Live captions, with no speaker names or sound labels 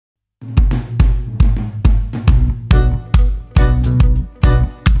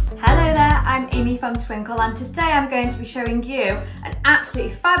from Twinkl, and today I'm going to be showing you an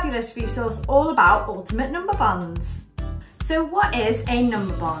absolutely fabulous resource all about ultimate number bonds. So what is a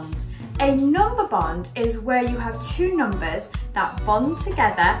number bond? A number bond is where you have two numbers that bond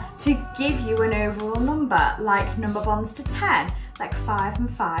together to give you an overall number, like number bonds to 10, like 5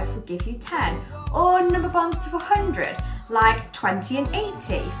 and 5 would give you 10, or number bonds to 100, like 20 and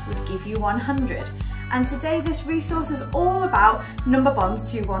 80 would give you 100. And today this resource is all about number bonds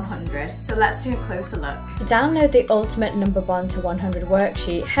to 100, so let's take a closer look. To download the Ultimate Number Bond to 100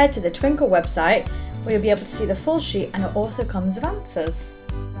 worksheet, head to the Twinkl website where you'll be able to see the full sheet, and it also comes with answers.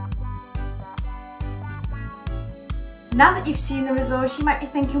 Now that you've seen the resource, you might be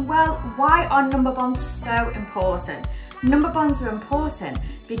thinking, well, why are number bonds so important? Number bonds are important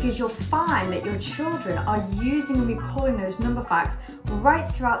because you'll find that your children are using and recalling those number facts right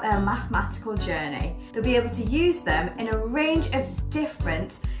throughout their mathematical journey. They'll be able to use them in a range of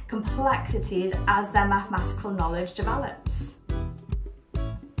different complexities as their mathematical knowledge develops.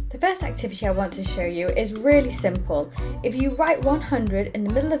 The first activity I want to show you is really simple. If you write 100 in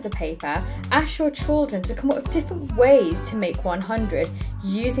the middle of the paper, ask your children to come up with different ways to make 100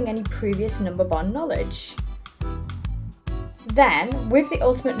 using any previous number bond knowledge. Then, with the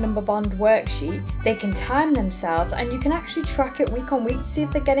Ultimate Number Bond worksheet, they can time themselves and you can actually track it week on week to see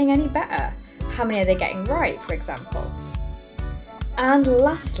if they're getting any better. How many are they getting right, for example? And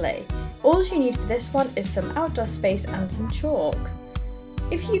lastly, all you need for this one is some outdoor space and some chalk.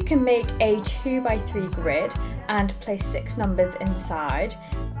 If you can make a 2x3 grid and place 6 numbers inside,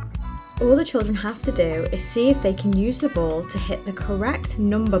 all the children have to do is see if they can use the ball to hit the correct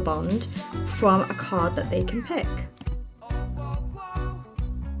number bond from a card that they can pick.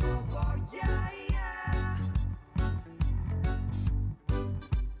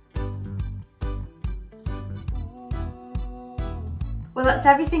 Well, that's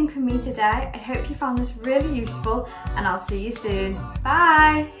everything from me today. I hope you found this really useful, and I'll see you soon.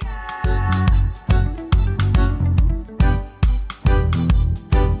 Bye!